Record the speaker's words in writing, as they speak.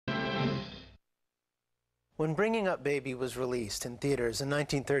When Bringing Up Baby was released in theaters in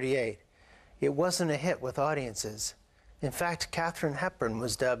 1938, it wasn't a hit with audiences. In fact, Katharine Hepburn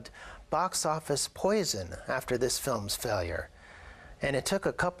was dubbed box office poison after this film's failure, and it took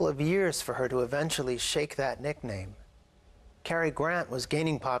a couple of years for her to eventually shake that nickname. Cary Grant was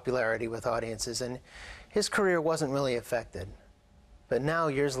gaining popularity with audiences, and his career wasn't really affected. But now,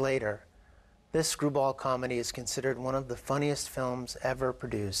 years later, this screwball comedy is considered one of the funniest films ever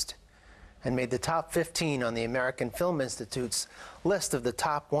produced, and made the top 15 on the American Film Institute's list of the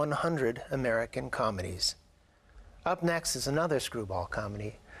top 100 American comedies. Up next is another screwball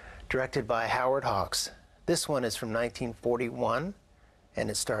comedy, directed by Howard Hawks. This one is from 1941, and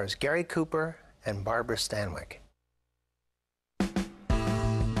it stars Gary Cooper and Barbara Stanwyck.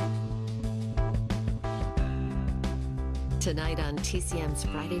 Tonight on TCM's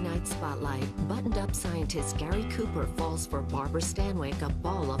Friday Night Spotlight, buttoned-up scientist Gary Cooper falls for Barbara Stanwyck, a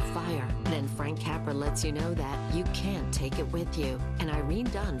ball of fire. Then Frank Capra lets you know that you can't take it with you. And Irene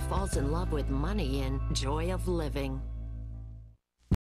Dunn falls in love with money in Joy of Living.